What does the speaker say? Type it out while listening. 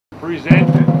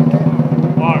Presented.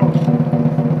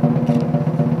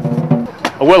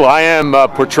 Well, I am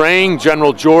portraying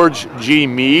General George G.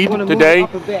 Meade today,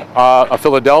 a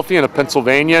Philadelphian, a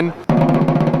Pennsylvanian.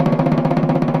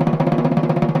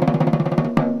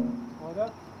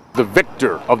 The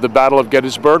victor of the Battle of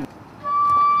Gettysburg.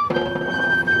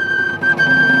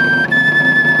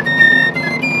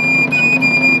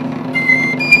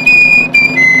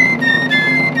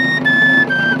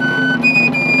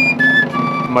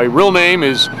 My real name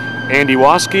is Andy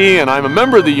Waskey, and I'm a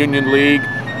member of the Union League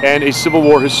and a Civil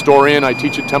War historian. I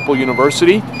teach at Temple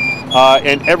University,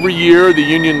 and every year the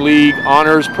Union League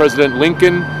honors President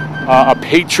Lincoln, a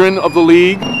patron of the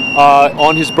League,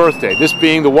 on his birthday, this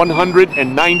being the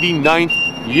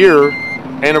 199th year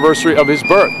anniversary of his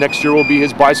birth. Next year will be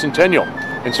his bicentennial,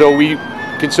 and so we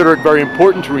consider it very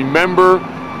important to remember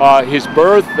his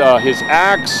birth, his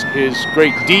acts, his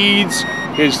great deeds,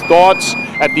 his thoughts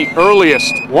at the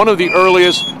earliest, one of the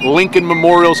earliest Lincoln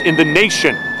memorials in the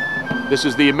nation. This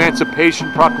is the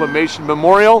Emancipation Proclamation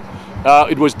Memorial.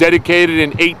 It was dedicated in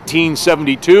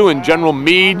 1872, and General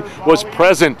Meade was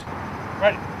present.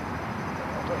 Ready.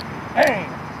 Aim.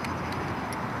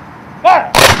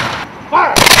 Fire.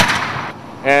 Fire.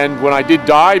 And when I did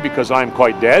die, because I'm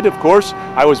quite dead, of course,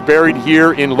 I was buried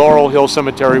here in Laurel Hill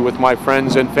Cemetery with my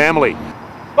friends and family.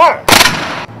 Fire.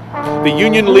 The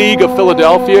Union League of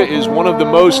Philadelphia is one of the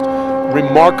most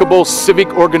remarkable civic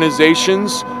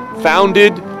organizations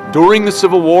founded during the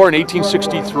Civil War in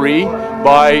 1863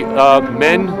 by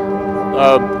men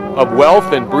of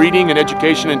wealth and breeding and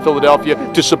education in Philadelphia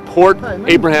to support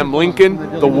Abraham Lincoln,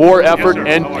 the war effort,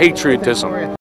 and patriotism.